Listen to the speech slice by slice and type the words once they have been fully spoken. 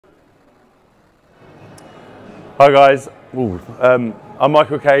Hi guys, I'm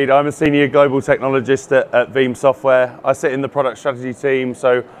Michael Cade. I'm a senior global technologist at Veeam Software. I sit in the product strategy team,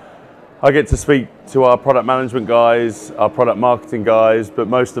 so I get to speak to our product management guys, our product marketing guys, but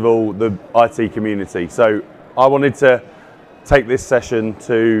most of all the IT community. So I wanted to take this session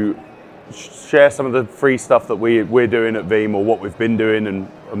to share some of the free stuff that we're doing at Veeam, or what we've been doing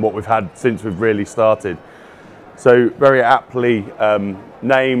and what we've had since we've really started. So very aptly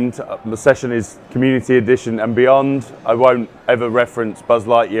named, the session is Community Edition and Beyond. I won't ever reference Buzz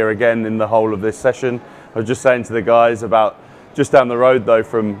Lightyear again in the whole of this session. I was just saying to the guys about, just down the road though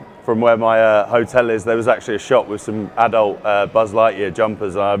from where my hotel is, there was actually a shop with some adult Buzz Lightyear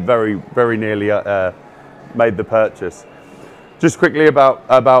jumpers, and I very nearly made the purchase. Just quickly about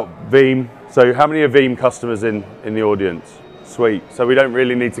Veeam. So how many are Veeam customers in the audience? Sweet. So we don't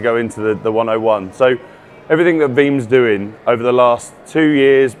really need to go into the 101. So everything that Veeam's doing over the last 2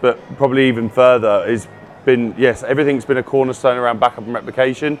 years, but probably even further, has been, yes, everything's been a cornerstone around backup and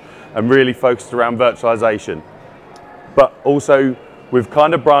replication and really focused around virtualization. But also, we've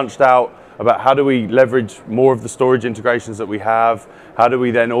kind of branched out about how do we leverage more of the storage integrations that we have, how do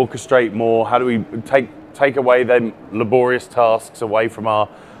we then orchestrate more, how do we take away them laborious tasks away from our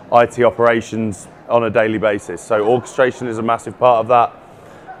IT operations on a daily basis. So orchestration is a massive part of that.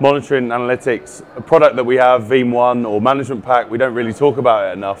 Monitoring analytics, a product that we have, Veeam ONE or Management Pack, we don't really talk about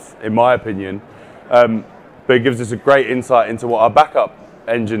it enough, in my opinion, but it gives us a great insight into what our backup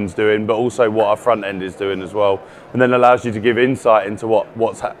engine's doing, but also what our front end is doing as well, and then allows you to give insight into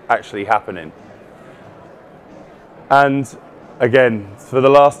what's actually happening. And again, for the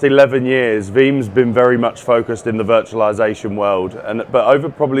last 11 years, Veeam's been very much focused in the virtualization world, but over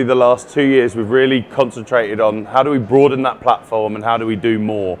probably the last 2 years, we've really concentrated on how do we broaden that platform and how do we do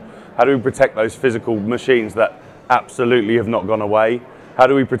more? How do we protect those physical machines that absolutely have not gone away? How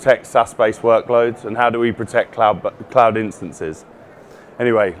do we protect SaaS-based workloads, and how do we protect cloud instances?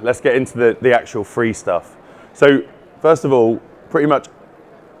 Anyway, let's get into the actual free stuff. So first of all, pretty much,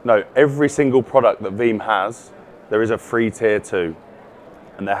 every single product that Veeam has, there is a free tier 2,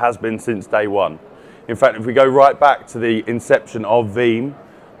 and there has been since day one. In fact, if we go right back to the inception of Veeam,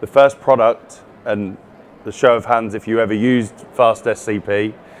 the first product, and the show of hands if you ever used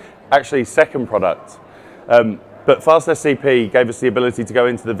FastSCP, actually second product. But FastSCP gave us the ability to go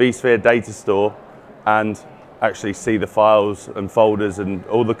into the vSphere data store and actually see the files and folders and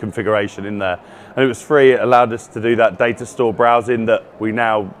all the configuration in there. And it was free. It allowed us to do that data store browsing that we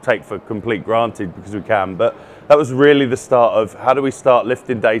now take for complete granted because we can. But that was really the start of how do we start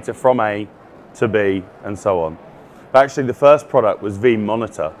lifting data from A to B and so on. But actually the first product was Veeam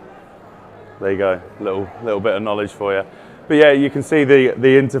Monitor. There you go, little bit of knowledge for you. But yeah, you can see the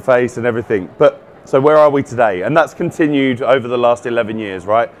interface and everything. But so where are we today? And that's continued over the last 11 years,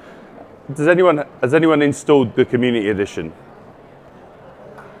 right? Has anyone installed the Community Edition?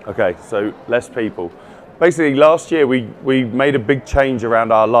 Okay, so less people. Basically, last year we made a big change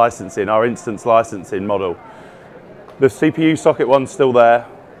around our licensing, our instance licensing model. The CPU socket one's still there,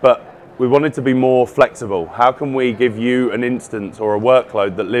 but we wanted to be more flexible. How can we give you an instance or a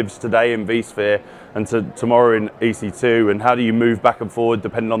workload that lives today in vSphere and tomorrow in EC2, and how do you move back and forward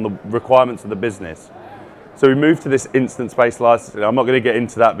depending on the requirements of the business? So we moved to this instance-based licensing. I'm not going to get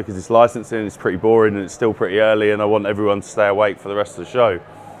into that because it's licensing, it's pretty boring and it's still pretty early, and I want everyone to stay awake for the rest of the show.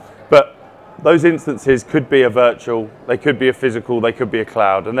 But those instances could be a virtual, they could be a physical, they could be a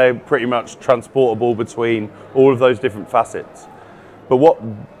cloud, and they're pretty much transportable between all of those different facets. But what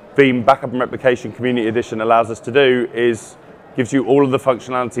Veeam Backup and Replication Community Edition allows us to do is gives you all of the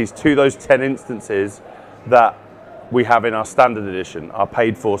functionalities to those 10 instances that we have in our standard edition, our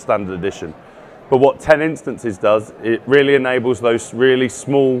paid for standard edition. But what 10 instances does, it really enables those really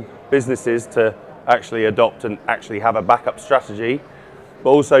small businesses to actually adopt and actually have a backup strategy, but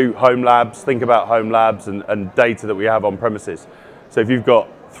also home labs. Think about home labs and data that we have on premises. So if you've got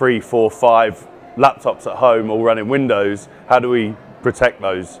 3, 4, 5 laptops at home all running Windows, how do we protect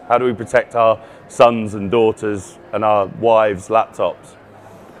those? How do we protect our sons and daughters and our wives' laptops?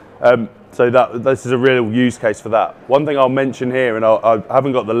 So this is a real use case for that. One thing I'll mention here, and I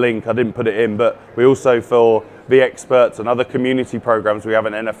haven't got the link, I didn't put it in, but we also, for the experts and other community programs, we have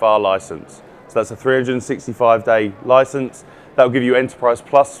an NFR license. So that's a 365-day license. That will give you Enterprise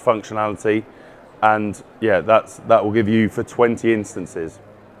Plus functionality, and yeah, that will give you for 20 instances.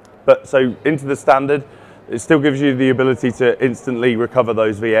 But so into the standard, it still gives you the ability to instantly recover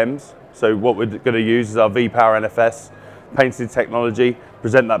those VMs. So what we're going to use is our vPower NFS patented technology,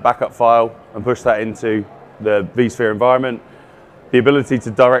 present that backup file and push that into the vSphere environment. The ability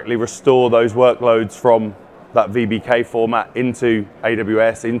to directly restore those workloads from that VBK format into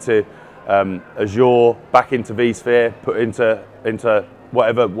AWS, into Azure, back into vSphere, put into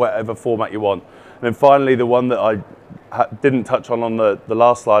whatever format you want. And then finally, the one that I didn't touch on the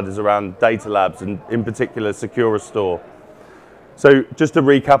last slide is around DataLabs, and in particular, Secure Restore. So just to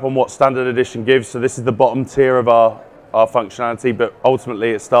recap on what Standard Edition gives, so this is the bottom tier of our functionality, but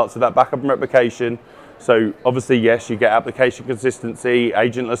ultimately it starts with that backup and replication. So obviously, yes, you get application consistency,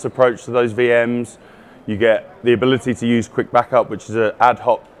 agentless approach to those VMs. You get the ability to use quick backup, which is an ad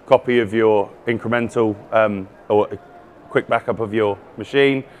hoc copy of your incremental or a quick backup of your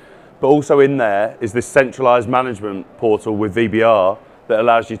machine. But also in there is this centralized management portal with VBR that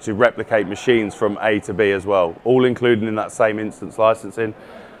allows you to replicate machines from A to B as well, all included in that same instance licensing.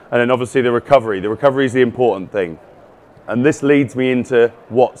 And then obviously the recovery. The recovery is the important thing. And this leads me into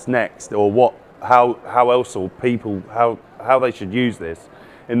what's next, or how else or people, how they should use this.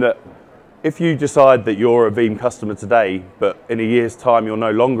 In that, if you decide that you're a Veeam customer today, but in a year's time you're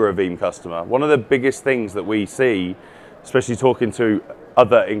no longer a Veeam customer, one of the biggest things that we see, especially talking to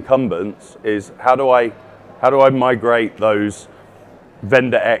other incumbents, is how do I migrate those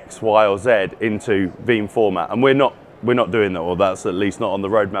vendor X, Y, or Z into Veeam format? And we're not doing that, or that's at least not on the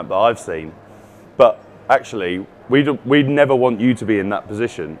roadmap that I've seen. But actually, we'd never want you to be in that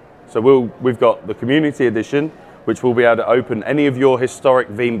position. So we've got the Community Edition, which will be able to open any of your historic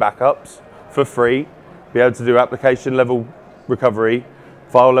Veeam backups for free, be able to do application level recovery,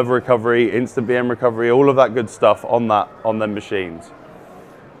 file level recovery, instant VM recovery, all of that good stuff on them machines.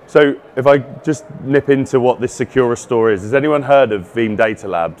 So if I just nip into what this Secure Restore is, has anyone heard of Veeam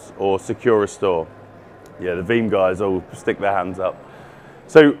DataLabs or Secure Restore? Yeah, the Veeam guys all stick their hands up.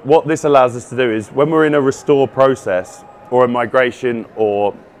 So what this allows us to do is when we're in a restore process or a migration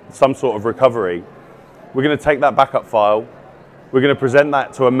or some sort of recovery, we're going to take that backup file, we're going to present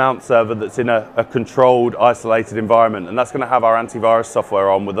that to a mount server that's in a controlled, isolated environment, and that's going to have our antivirus software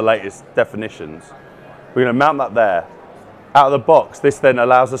on with the latest definitions. We're going to mount that there. Out of the box, this then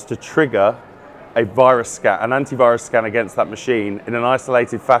allows us to trigger a virus scan, an antivirus scan against that machine in an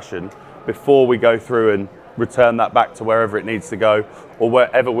isolated fashion before we go through and return that back to wherever it needs to go or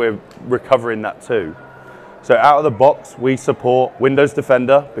wherever we're recovering that to. So out of the box, we support Windows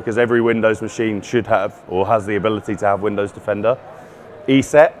Defender, because every Windows machine should have or has the ability to have Windows Defender,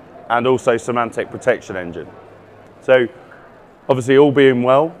 ESET, and also Symantec Protection Engine. So obviously, all being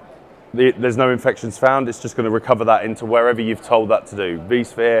well, there's no infections found. It's just going to recover that into wherever you've told that to do,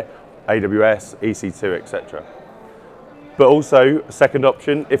 vSphere, AWS, EC2, etc. But also, a second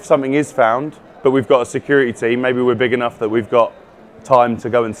option, if something is found, but we've got a security team, maybe we're big enough that we've got time to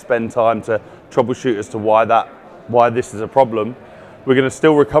go and spend time to troubleshoot as to why this is a problem, we're going to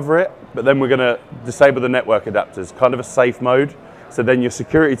still recover it, but then we're going to disable the network adapters, kind of a safe mode. So then your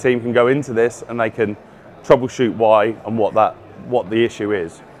security team can go into this and they can troubleshoot why and what the issue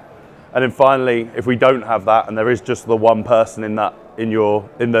is. And then finally, if we don't have that and there is just the one person in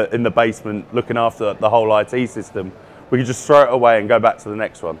the basement looking after the whole IT system, we can just throw it away and go back to the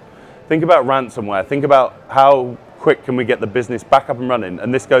next one. Think about ransomware. Think about how quick can we get the business back up and running.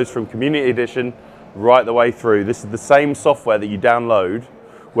 And this goes from Community Edition right the way through. This is the same software that you download,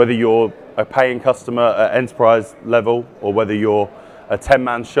 whether you're a paying customer at enterprise level or whether you're a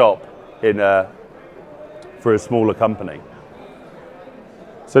 10-man shop for a smaller company.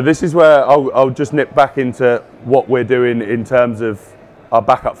 So this is where I'll just nip back into what we're doing in terms of our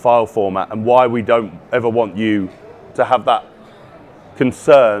backup file format and why we don't ever want you to have that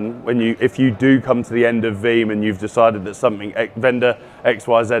concern if you do come to the end of Veeam and you've decided that something vendor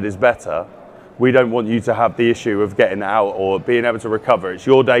XYZ is better. We don't want you to have the issue of getting out or being able to recover. It's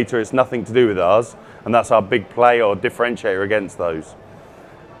your data, it's nothing to do with ours, and that's our big play or differentiator against those.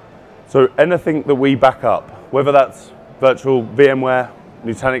 So anything that we back up, whether that's virtual VMware,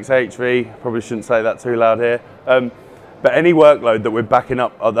 Nutanix AHV, probably shouldn't say that too loud here, but any workload that we're backing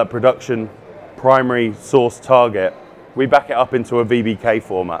up at that production primary source target, we back it up into a VBK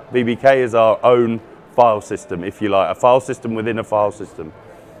format. VBK is our own file system, if you like, a file system within a file system.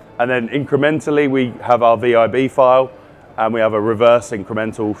 And then incrementally, we have our VIB file, and we have a reverse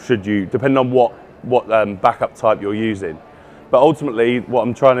incremental, depending on what backup type you're using. But ultimately, what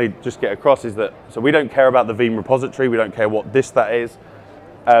I'm trying to just get across is that, so we don't care about the Veeam repository, we don't care what that is.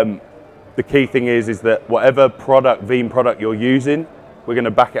 The key thing is that whatever Veeam product you're using, we're going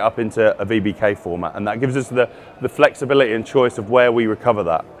to back it up into a VBK format, and that gives us the flexibility and choice of where we recover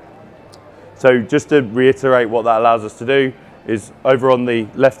that. So just to reiterate what that allows us to do is over on the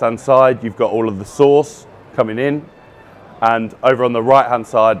left-hand side, you've got all of the source coming in, and over on the right-hand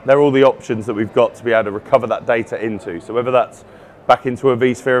side, they're all the options that we've got to be able to recover that data into. So whether that's back into a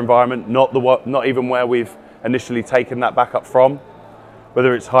vSphere environment, not even where we've initially taken that backup from,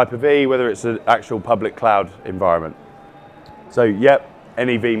 whether it's Hyper-V, whether it's an actual public cloud environment. So yep,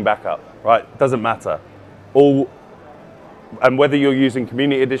 any Veeam backup, right? Doesn't matter. And whether you're using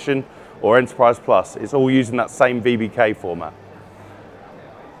Community Edition or Enterprise Plus, it's all using that same VBK format.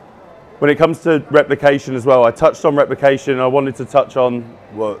 When it comes to replication as well, I touched on replication. I wanted to touch on,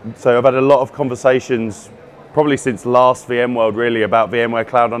 so I've had a lot of conversations, probably since last VMworld really, about VMware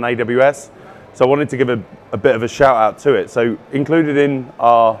Cloud on AWS. So I wanted to give a bit of a shout out to it. So included in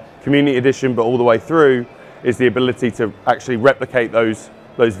our Community Edition, but all the way through, is the ability to actually replicate those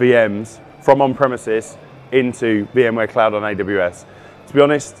VMs from on-premises into VMware Cloud on AWS. To be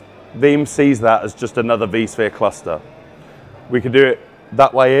honest, Veeam sees that as just another vSphere cluster. We could do it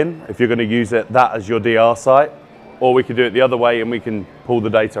that way in, if you're going to use that as your DR site, or we could do it the other way and we can pull the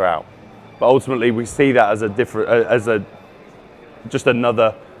data out. But ultimately, we see that as just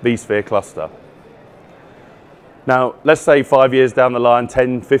another vSphere cluster. Now, let's say 5 years down the line,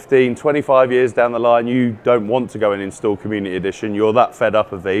 10, 15, 25 years down the line, you don't want to go and install Community Edition. You're that fed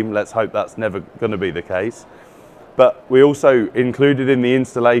up of Veeam. Let's hope that's never going to be the case. But we also included in the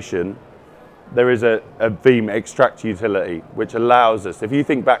installation, there is a Veeam Extractor Utility, which allows us, if you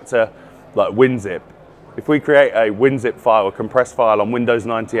think back to like WinZip, if we create a WinZip file, a compressed file on Windows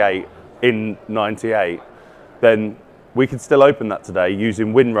 98 in 98, then we could still open that today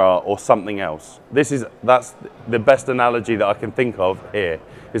using WinRAR or something else. That's the best analogy that I can think of here,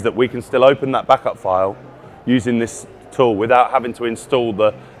 is that we can still open that backup file using this tool without having to install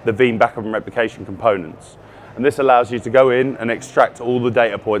the Veeam backup and replication components. And this allows you to go in and extract all the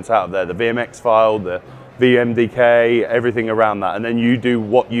data points out of there, the VMX file, the VMDK, everything around that, and then you do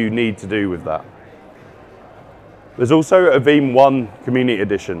what you need to do with that. There's also a Veeam ONE Community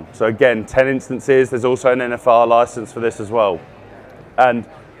Edition. So again, 10 instances. There's also an NFR license for this as well. And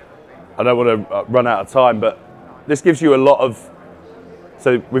I don't want to run out of time, but this gives you a lot of,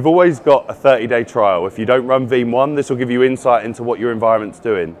 so we've always got a 30-day trial. If you don't run Veeam ONE, this will give you insight into what your environment's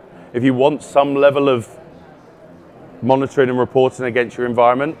doing. If you want some level of monitoring and reporting against your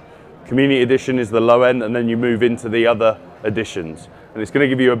environment, Community Edition is the low end, and then you move into the other editions. And it's going to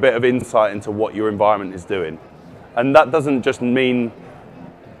give you a bit of insight into what your environment is doing. And that doesn't just mean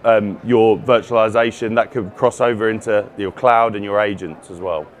your virtualization, that could cross over into your cloud and your agents as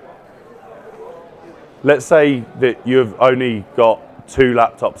well. Let's say that you've only got 2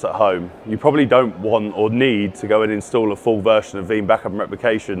 laptops at home. You probably don't want or need to go and install a full version of Veeam Backup and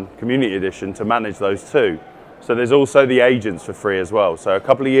Replication Community Edition to manage those 2. So there's also the agents for free as well. So a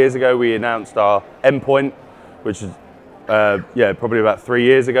couple of years ago, we announced our endpoint, which is probably about 3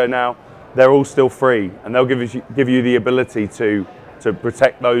 years ago now. They're all still free, and they'll give you the ability to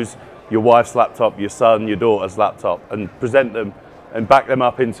protect those, your wife's laptop, your son, your daughter's laptop, and present them and back them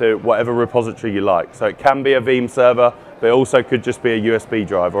up into whatever repository you like. So it can be a Veeam server, but it also could just be a USB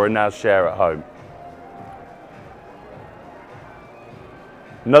drive or a NAS share at home.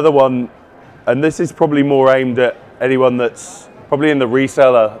 Another one, and this is probably more aimed at anyone that's probably in the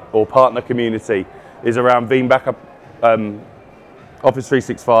reseller or partner community, is around Veeam Backup Office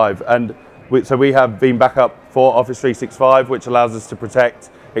 365. And so we have Veeam Backup for Office 365, which allows us to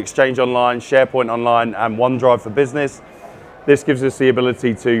protect Exchange Online, SharePoint Online, and OneDrive for Business. This gives us the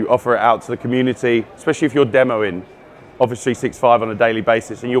ability to offer it out to the community, especially if you're demoing Office 365 on a daily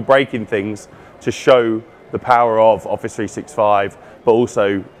basis and you're breaking things to show the power of Office 365, but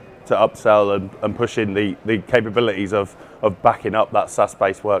also to upsell and push in the capabilities of backing up that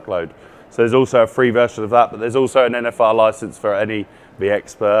SaaS-based workload. So there's also a free version of that, but there's also an NFR license for any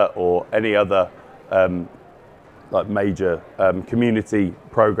vExpert or any other like major community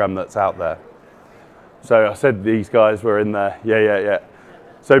program that's out there. So I said these guys were in there. Yeah.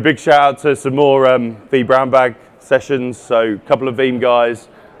 So big shout out to some more V Brown Bag sessions. So a couple of Veeam guys.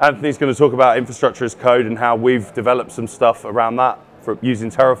 Anthony's going to talk about infrastructure as code and how we've developed some stuff around that for using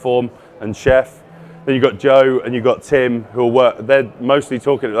Terraform and Chef. Then you've got Joe and you've got Tim who will work. They're mostly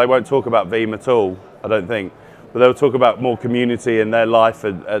talking, they won't talk about Veeam at all, I don't think. But they'll talk about more community and their life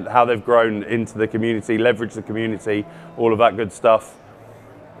and how they've grown into the community, leverage the community, all of that good stuff.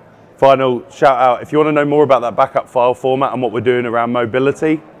 Final shout out, if you want to know more about that backup file format and what we're doing around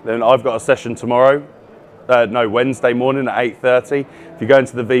mobility, then I've got a session tomorrow, Wednesday morning at 8:30. If you go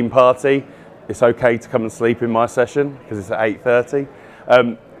into the Veeam Party, it's okay to come and sleep in my session because it's at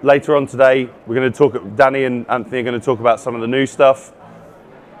 8:30. Later on today, we're going to talk, Danny and Anthony are going to talk about some of the new stuff.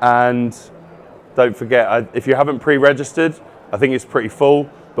 And don't forget, if you haven't pre-registered, I think it's pretty full,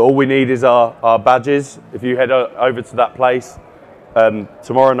 but all we need is our badges. If you head over to that place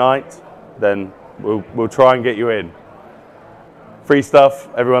tomorrow night, then we'll try and get you in. Free stuff,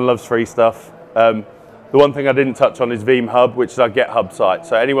 everyone loves free stuff. The one thing I didn't touch on is Veeam Hub, which is our GitHub site.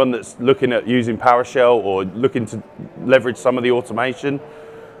 So anyone that's looking at using PowerShell or looking to leverage some of the automation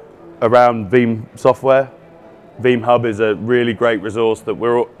around Veeam software, Veeam Hub is a really great resource that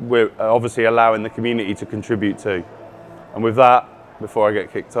we're obviously allowing the community to contribute to. And with that, before I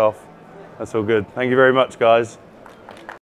get kicked off, that's all good. Thank you very much, guys.